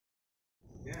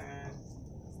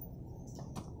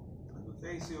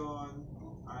Station,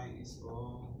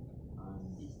 ISO,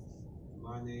 and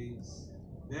manage.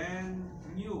 Then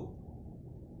new.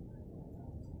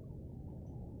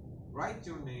 Write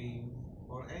your name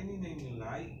or any name you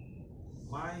like.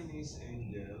 Mine is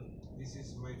Angel. This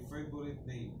is my favorite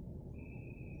name.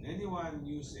 Anyone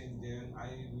use Angel,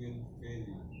 I will fail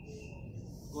you.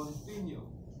 Continue.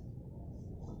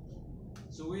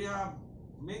 So we have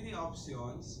many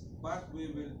options, but we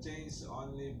will change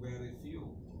only very few.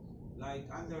 Like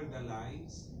under the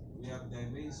lines, we have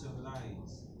dimension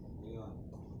lines. Ayan.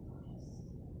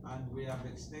 And we have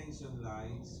extension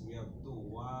lines. We have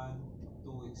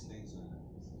two extension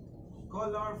lines.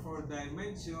 Color for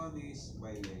dimension is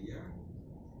by layer.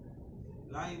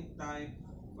 Line type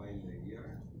by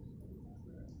layer.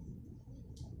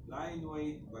 Line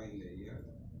weight by layer.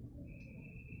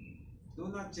 Do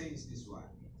not change this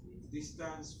one.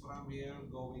 Distance from here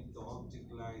going to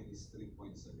object line is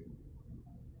 3.7.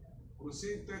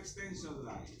 Proceed to extension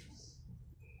lines.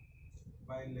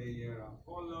 By layer of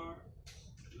color.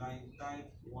 Line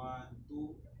type 1,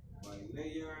 2. By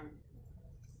layer.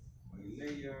 By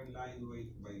layer. Line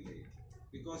weight by layer.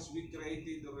 Because we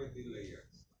created already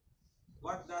layers.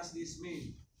 What does this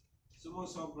mean?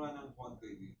 Sumusobra ng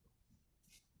konti dito.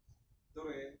 Ito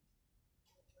rin.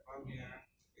 From here.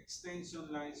 Extension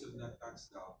lines should not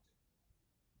touch the object.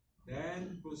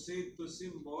 Then proceed to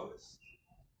symbols.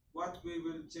 What we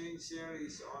will change here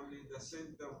is only the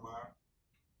center mark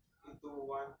into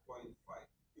 1.5.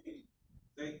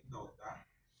 Take note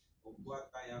of what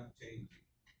I am changing.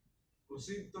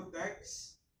 Proceed to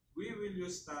text. We will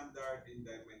use standard in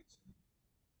dimension.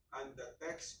 And the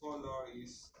text color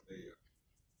is there.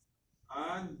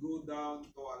 And go down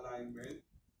to alignment.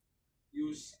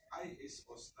 Use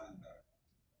ISO standard.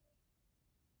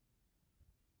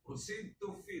 Proceed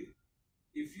to fit.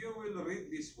 If you will read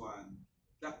this one,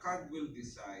 the CAD will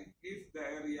decide if the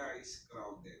area is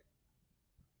crowded.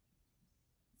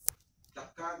 The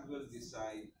CAD will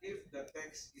decide if the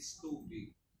text is too big.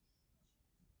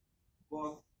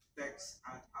 Both text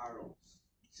and arrows.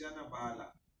 Siya na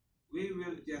bahala. We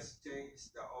will just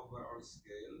change the overall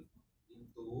scale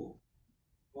into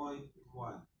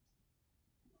 0.1.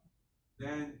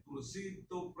 Then proceed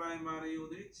to primary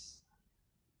units.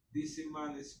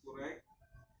 Decimal is correct.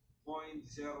 0.00,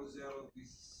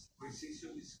 this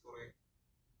precision is correct.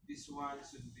 This one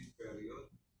should be period.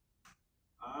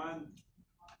 And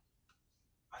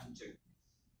uncheck this.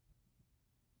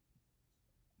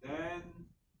 Then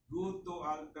go to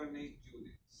alternate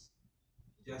units.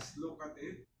 Just look at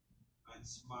it and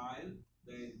smile.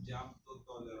 Then jump to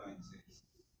tolerances.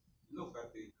 Look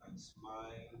at it and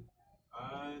smile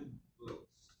and close.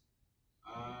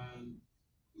 And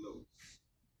close.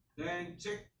 Then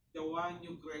check the one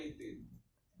you created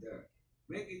there.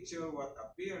 Make it sure what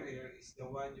appear here is the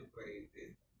one you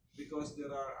created because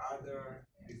there are other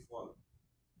default.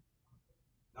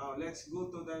 Now let's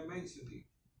go to dimensioning.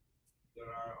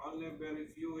 There are only very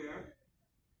few here.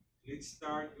 Let's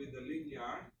start with the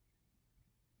linear.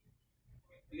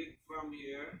 Click from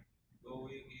here,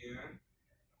 going here.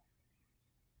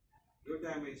 Your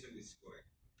dimension is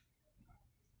correct.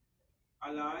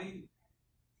 Align.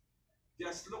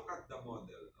 Just look at the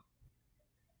model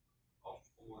of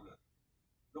component.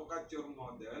 Look at your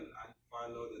model and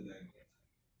follow the dimension.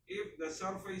 If the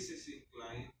surface is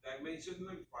inclined, dimension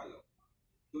will follow.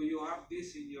 Do you have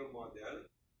this in your model?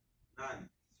 None.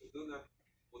 So do not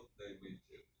put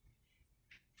dimension.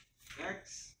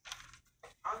 Next,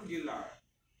 angular.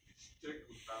 Let's check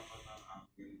kung tama ng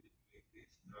angle. Like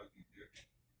this, drag it here.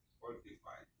 45.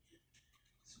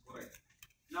 It's correct.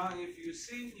 Now, if you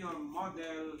see your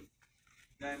model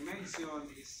dimension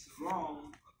is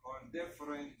wrong or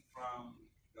different from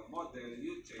the model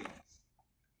you change.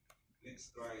 Let's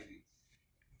try this.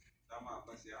 Tama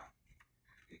ba siya?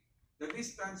 Okay. The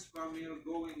distance from here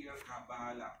going here,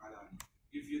 bahala ka lang.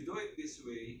 If you do it this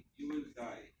way, you will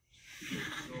die.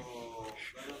 So,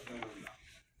 ganun lang.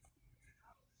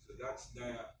 So, that's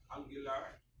the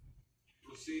angular.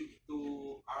 Proceed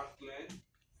to arc length.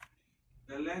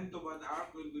 The length of an arc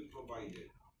will be provided.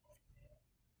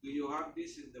 Do you have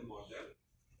this in the model?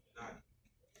 None.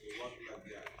 You won't like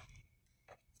that.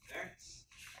 Next,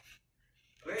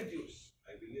 radius.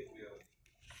 I believe we have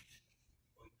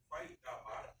 0.5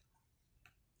 tama.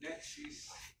 Next is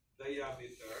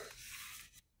diameter.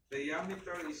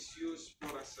 Diameter is used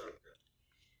for a circle.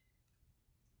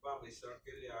 Diba, may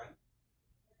circle yan.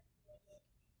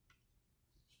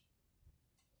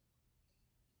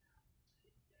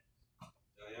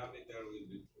 Diameter will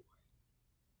be provided.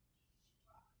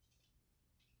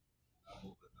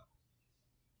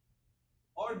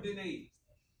 Ordinate.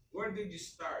 Where did you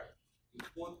start? You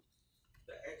put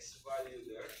the x value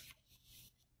there,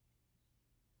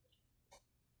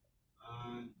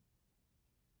 and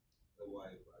the y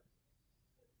value.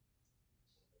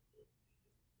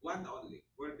 One only.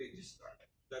 Where did you start?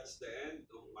 That's the end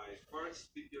of my first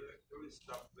video lecture.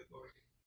 Stop recording.